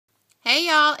Hey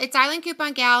y'all, it's Island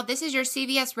Coupon Gal. This is your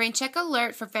CVS Raincheck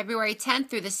Alert for February 10th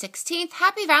through the 16th.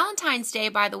 Happy Valentine's Day,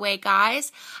 by the way,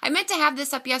 guys. I meant to have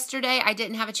this up yesterday. I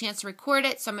didn't have a chance to record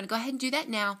it, so I'm going to go ahead and do that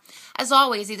now. As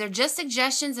always, these are just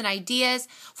suggestions and ideas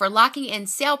for locking in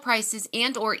sale prices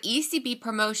and or ECB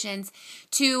promotions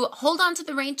to hold on to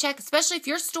the rain check, especially if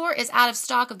your store is out of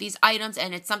stock of these items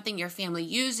and it's something your family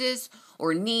uses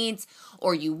or needs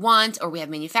or you want, or we have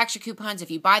manufacturer coupons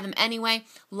if you buy them anyway.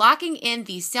 Locking in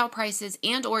these sale prices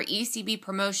and or ECB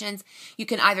promotions, you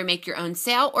can either make your own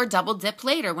sale or double dip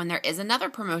later when there is another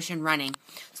promotion running.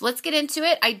 So let's get into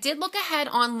it. I did look ahead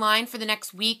online for the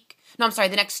next week. No, I'm sorry,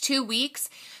 the next 2 weeks.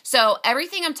 So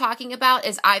everything I'm talking about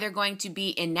is either going to be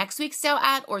in next week's sale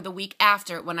ad or the week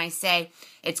after when I say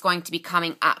it's going to be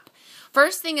coming up.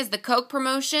 First thing is the Coke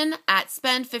promotion at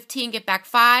spend 15, get back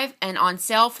 5, and on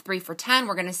sale for 3 for 10.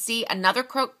 We're going to see another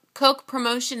Coke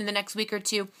promotion in the next week or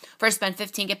two for spend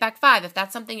 15, get back 5. If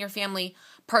that's something your family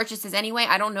purchases anyway,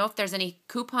 I don't know if there's any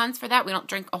coupons for that. We don't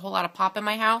drink a whole lot of pop in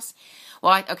my house.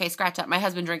 Well, okay, scratch that. My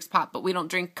husband drinks pop, but we don't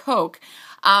drink Coke.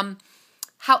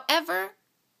 However,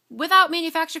 without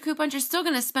manufacturer coupons, you're still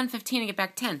going to spend 15 and get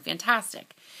back 10.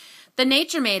 Fantastic. The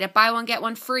Nature Made at buy one, get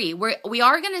one free. We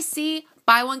are going to see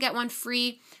buy one, get one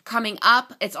free coming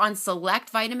up. It's on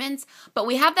select vitamins, but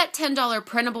we have that $10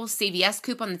 printable CVS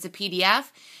coupon that's a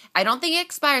PDF. I don't think it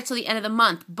expires till the end of the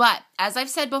month, but as I've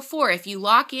said before, if you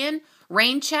lock in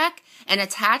Raincheck and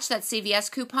attach that CVS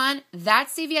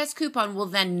coupon will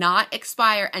then not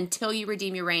expire until you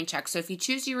redeem your Raincheck. So if you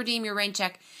choose to redeem your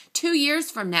Raincheck 2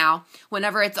 years from now,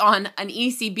 whenever it's on an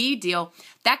ECB deal,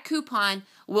 that coupon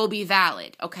will be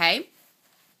valid, okay?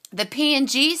 The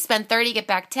P&G, spend 30, get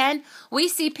back 10. We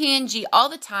see P&G all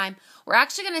the time. We're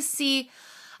actually going to see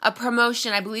a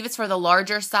promotion, I believe it's for the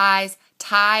larger size,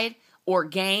 Tide or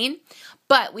Gain.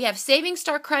 But we have Savings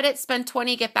Star Credit, spend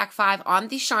 20, get back 5 on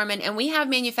the Charmin, and we have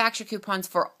manufacturer coupons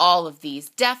for all of these.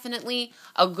 Definitely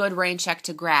a good rain check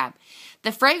to grab.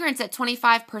 The fragrance at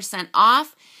 25%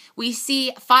 off. We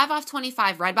see 5 off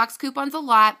 25 Redbox coupons a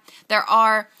lot. There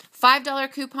are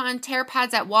 $5 coupon tear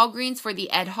pads at Walgreens for the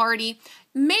Ed Hardy.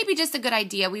 Maybe just a good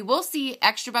idea. We will see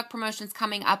extra buck promotions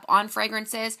coming up on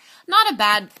fragrances. Not a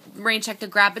bad rain check to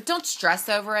grab, but don't stress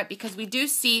over it because we do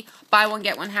see buy one,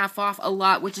 get one half off a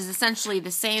lot, which is essentially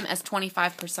the same as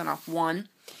 25% off one.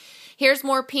 Here's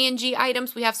more P&G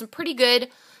items. We have some pretty good,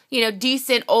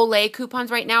 decent Olay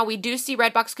coupons right now. We do see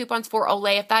Redbox coupons for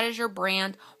Olay. If that is your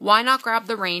brand, why not grab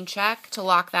the rain check to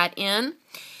lock that in?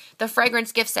 The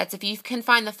fragrance gift sets, if you can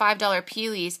find the $5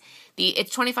 Peelies,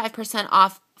 it's 25%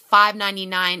 off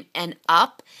 $5.99 and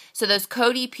up. So those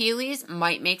Cody Peelies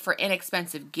might make for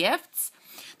inexpensive gifts.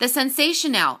 The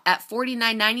Sensational at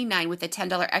 $49.99 with a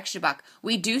 $10 extra buck.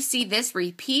 We do see this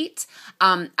repeat.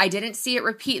 I didn't see it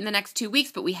repeat in the next 2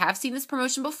 weeks, but we have seen this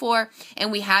promotion before,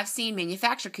 and we have seen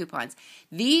manufacturer coupons.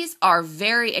 These are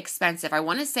very expensive. I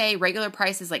want to say regular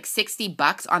price is like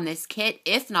 $60 on this kit,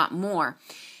 if not more.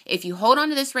 If you hold on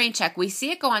to this rain check, we see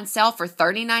it go on sale for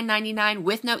 $39.99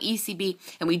 with no ECB,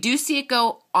 and we do see it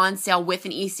go on sale with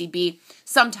an ECB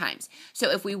sometimes.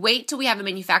 So if we wait till we have a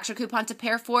manufacturer coupon to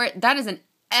pair for it, that is an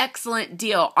excellent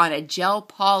deal on a gel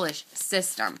polish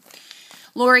system.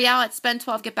 L'Oreal at spend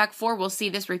 12, get back 4. We'll see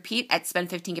this repeat at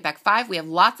spend 15, get back 5. We have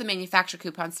lots of manufacturer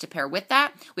coupons to pair with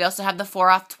that. We also have the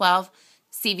 4 off 12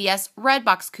 CVS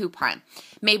Redbox coupon.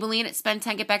 Maybelline at spend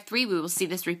 10, get back 3. We will see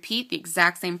this repeat, the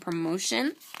exact same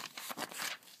promotion.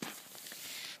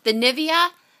 The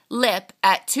Nivea lip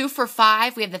at 2 for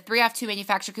 5. We have the 3 off 2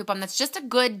 manufacturer coupon. That's just a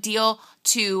good deal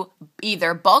to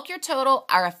either bulk your total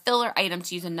or a filler item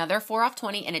to use another 4 off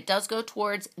 20, and it does go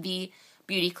towards the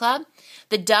Beauty Club.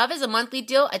 The Dove is a monthly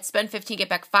deal at spend 15, get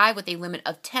back 5 with a limit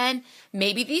of 10.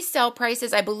 Maybe these sale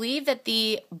prices. I believe that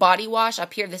the body wash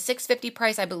up here, the $6.50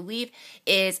 price, I believe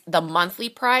is the monthly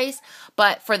price.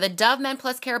 But for the Dove Men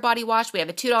Plus Care body wash, we have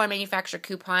a $2 manufacturer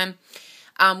coupon.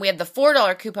 We have the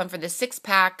 $4 coupon for the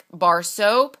 6-pack bar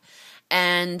soap.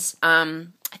 And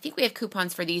I think we have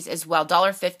coupons for these as well.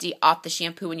 $1.50 off the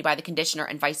shampoo when you buy the conditioner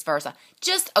and vice versa.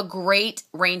 Just a great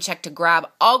rain check to grab.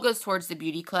 All goes towards the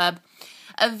Beauty Club.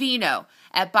 Aveeno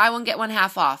at buy one, get one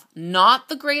half off. Not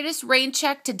the greatest rain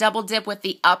check to double dip with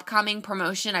the upcoming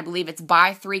promotion. I believe it's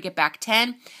buy 3, get back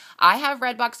 10. I have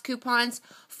Redbox coupons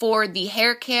for the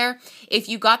hair care. If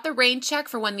you got the rain check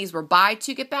for when these were buy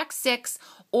 2, get back 6,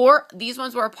 or these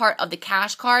ones were a part of the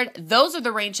cash card, those are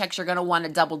the rain checks you're going to want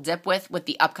to double dip with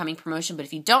the upcoming promotion. But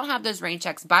if you don't have those rain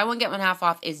checks, buy one, get one half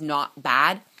off is not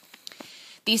bad.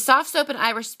 The soft soap and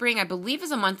Irish Spring, I believe,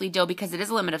 is a monthly deal because it is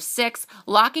a limit of 6.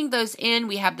 Locking those in,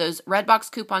 we have those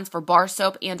Redbox coupons for bar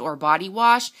soap and or body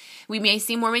wash. We may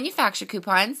see more manufacturer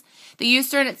coupons. The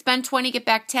Eucerin at spend 20, get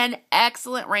back 10.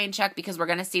 Excellent rain check because we're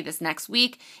going to see this next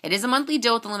week. It is a monthly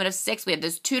deal with a limit of 6. We have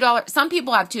those $2. Some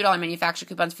people have $2 manufacturer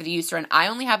coupons for the Eucerin. I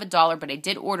only have $1, but I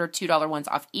did order $2 ones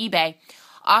off eBay.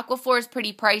 Aquaphor is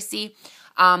pretty pricey.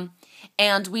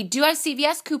 And we do have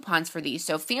CVS coupons for these,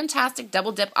 so fantastic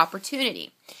double dip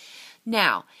opportunity.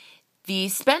 Now, the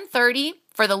spend 30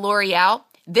 for the L'Oreal,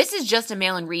 this is just a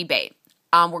mail-in rebate.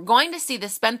 We're going to see the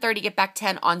spend 30, get back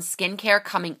 10 on skincare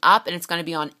coming up, and it's going to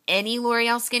be on any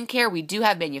L'Oreal skincare. We do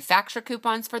have manufacturer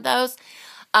coupons for those.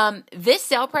 This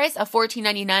sale price of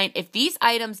 $14.99, if these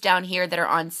items down here that are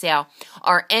on sale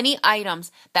are any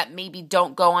items that maybe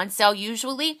don't go on sale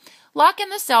usually, lock in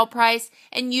the sale price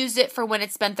and use it for when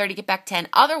it's spend 30, get back 10.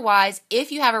 Otherwise,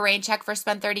 if you have a rain check for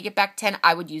spend 30, get back 10,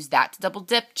 I would use that to double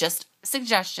dip. Just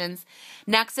suggestions.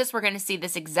 Nexus, we're going to see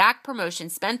this exact promotion,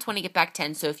 spend 20, get back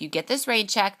 10. So if you get this rain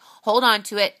check, hold on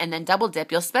to it, and then double dip.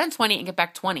 You'll spend 20 and get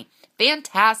back 20.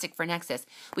 Fantastic for Nexus.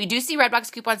 We do see Redbox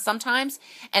coupons sometimes,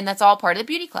 and that's all part of the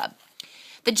Beauty Club.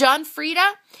 The John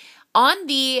Frieda, on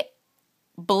the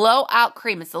blowout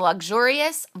cream. It's the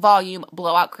Luxurious Volume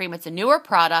Blowout Cream. It's a newer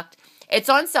product. It's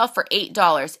on sale for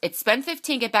 $8. It's spend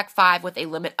 15, get back 5 with a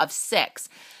limit of 6.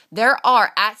 There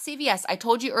are at CVS, I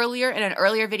told you earlier in an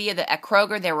earlier video that at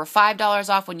Kroger there were $5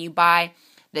 off when you buy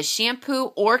the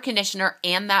shampoo or conditioner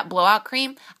and that blowout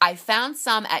cream. I found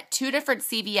some at 2 different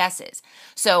CVS's.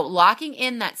 So locking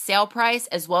in that sale price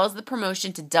as well as the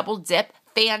promotion to double dip,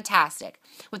 fantastic.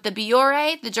 With the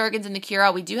Biore, the Jergens, and the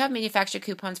Curel, we do have manufacturer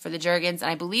coupons for the Jergens,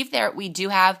 and I believe there we do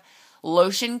have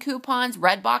lotion coupons,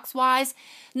 Redbox wise.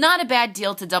 Not a bad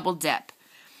deal to double dip.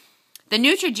 The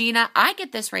Neutrogena, I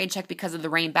get this rain check because of the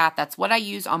rain bath. That's what I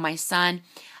use on my son.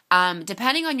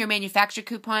 Depending on your manufacturer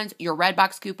coupons, your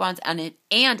Redbox coupons, and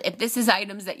if this is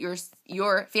items that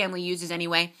your family uses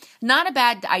anyway, not a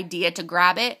bad idea to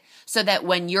grab it so that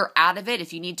when you're out of it,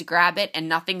 if you need to grab it and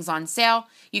nothing's on sale,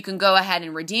 you can go ahead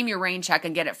and redeem your rain check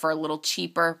and get it for a little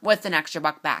cheaper with an extra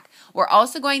 $1 back. We're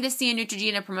also going to see a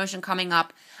Neutrogena promotion coming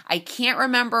up. I can't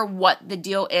remember what the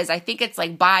deal is. I think it's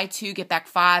like buy 2, get back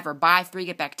 5, or buy 3,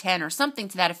 get back 10, or something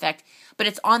to that effect. But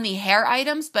it's on the hair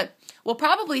items, but we'll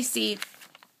probably see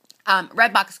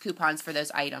Redbox coupons for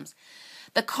those items.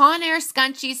 The Conair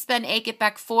Scunchies spend 8, get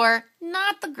back 4.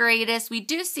 Not the greatest. We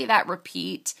do see that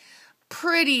repeat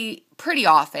pretty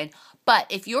often. But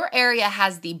if your area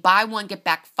has the buy 1, get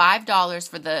back $5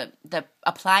 for the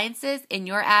appliances in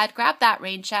your ad, grab that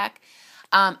rain check.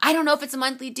 I don't know if it's a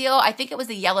monthly deal. I think it was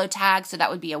a yellow tag, so that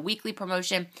would be a weekly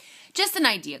promotion. Just an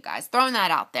idea, guys. Throwing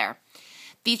that out there.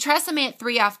 The Tresemme at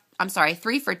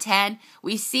 3 for $10.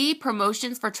 We see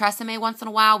promotions for Tresemme once in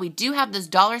a while. We do have those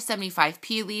 $1.75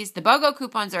 Peelies. The BOGO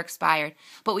coupons are expired,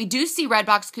 but we do see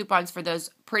Redbox coupons for those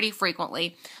pretty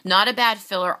frequently. Not a bad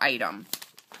filler item.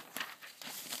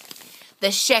 The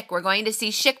Schick, we're going to see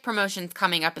Schick promotions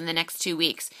coming up in the next 2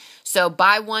 weeks. So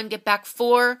buy 1, get back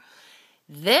 4.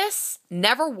 This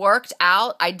never worked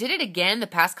out. I did it again the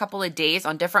past couple of days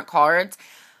on different cards.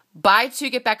 Buy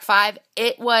 2, get back 5.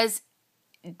 It was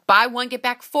buy 1, get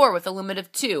back 4 with a limit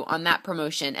of 2 on that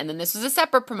promotion. And then this was a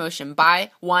separate promotion. Buy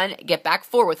 1, get back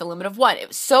 4 with a limit of 1. It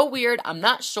was so weird. I'm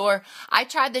not sure. I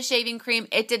tried the shaving cream.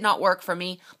 It did not work for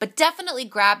me. But definitely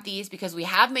grab these because we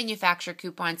have manufacturer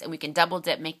coupons and we can double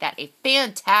dip, make that a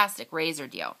fantastic razor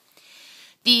deal.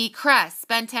 The Crest,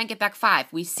 spend 10, get back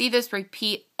 5. We see this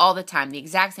repeat all the time, the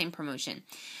exact same promotion.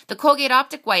 The Colgate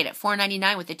Optic White at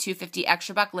 $4.99 with a $2.50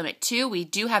 extra buck limit 2. We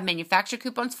do have manufacturer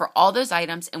coupons for all those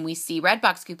items, and we see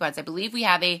Redbox coupons. I believe we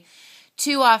have a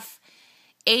 2 off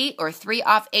 8 or 3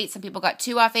 off 8. Some people got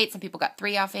 2 off 8. Some people got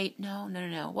 3 off 8.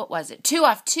 No. What was it? 2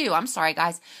 off 2. I'm sorry,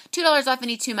 guys. $2 off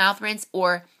any 2 mouth rinse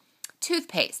or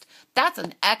toothpaste. That's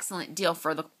an excellent deal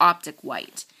for the Optic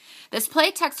White. This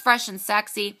Playtex Fresh and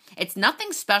Sexy, it's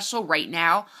nothing special right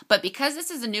now, but because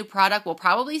this is a new product, we'll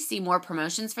probably see more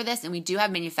promotions for this, and we do have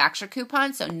manufacturer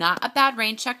coupons, so not a bad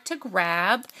rain check to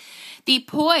grab. The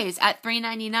Poise at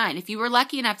 $3.99. If you were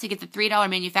lucky enough to get the $3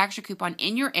 manufacturer coupon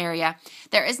in your area,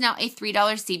 there is now a $3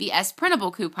 CVS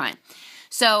printable coupon.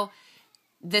 So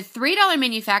the $3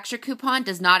 manufacturer coupon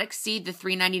does not exceed the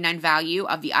 $3.99 value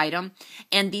of the item,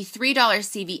 and the $3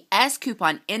 CVS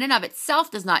coupon in and of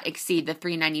itself does not exceed the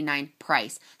 $3.99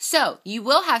 price. So you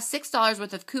will have $6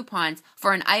 worth of coupons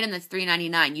for an item that's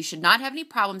 $3.99. You should not have any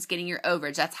problems getting your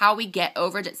overage. That's how we get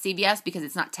overage at CVS because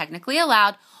it's not technically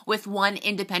allowed with one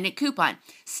independent coupon.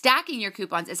 Stacking your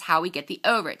coupons is how we get the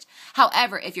overage.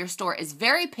 However, if your store is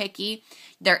very picky,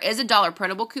 there is a $1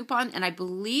 printable coupon, and I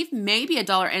believe maybe a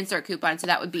 $1 insert coupon, so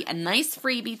that would be a nice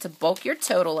freebie to bulk your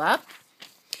total up.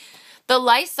 The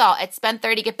Lysol at spend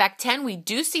 30, get back 10. We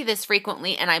do see this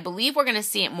frequently, and I believe we're going to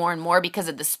see it more and more because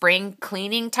of the spring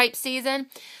cleaning type season.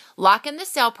 Lock in the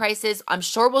sale prices. I'm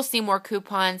sure we'll see more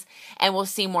coupons, and we'll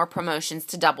see more promotions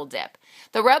to double dip.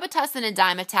 The Robitussin and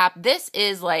Dimetap, this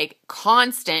is like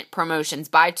constant promotions.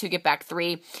 Buy 2, get back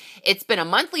 3. It's been a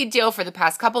monthly deal for the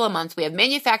past couple of months. We have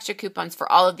manufacturer coupons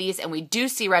for all of these, and we do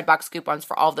see Redbox coupons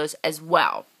for all of those as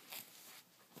well.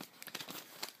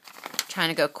 Trying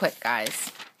to go quick,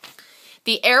 guys.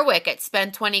 The Airwick at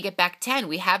spend 20, get back 10.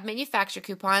 We have manufacturer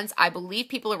coupons. I believe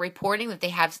people are reporting that they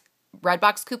have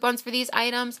Redbox coupons for these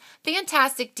items.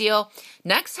 Fantastic deal.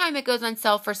 Next time it goes on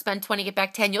sale for spend 20, get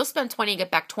back 10, you'll spend 20 and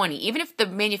get back 20. Even if the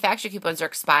manufacturer coupons are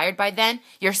expired by then,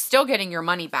 you're still getting your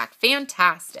money back.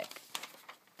 Fantastic.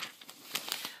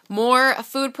 More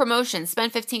food promotions.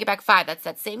 Spend 15, get back 5. That's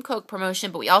that same Coke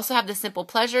promotion, but we also have the Simple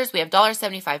Pleasures. We have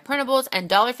 $1.75 printables and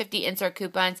 $1.50 insert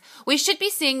coupons. We should be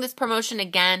seeing this promotion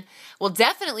again. We'll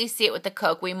definitely see it with the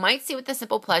Coke. We might see it with the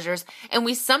Simple Pleasures, and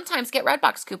we sometimes get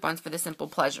Redbox coupons for the Simple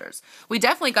Pleasures. We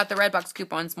definitely got the Redbox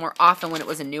coupons more often when it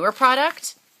was a newer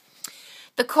product.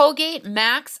 The Colgate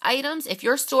Max items, if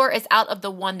your store is out of the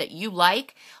one that you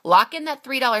like, lock in that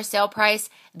 $3 sale price,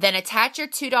 then attach your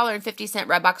 $2.50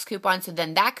 Redbox coupon, so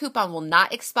then that coupon will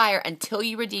not expire until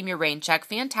you redeem your rain check.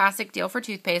 Fantastic deal for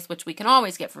toothpaste, which we can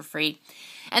always get for free.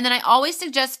 And then I always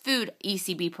suggest food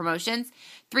ECB promotions.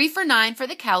 3 for $9 for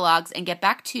the Kellogg's and get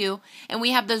back 2. And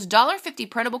we have those $1.50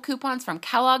 printable coupons from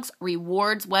Kellogg's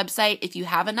Rewards website if you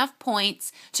have enough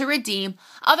points to redeem.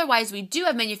 Otherwise, we do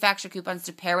have manufacturer coupons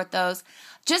to pair with those.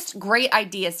 Just great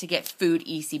ideas to get food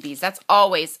ECBs. That's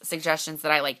always suggestions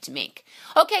that I like to make.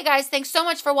 Okay, guys, thanks so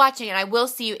much for watching, and I will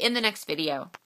see you in the next video.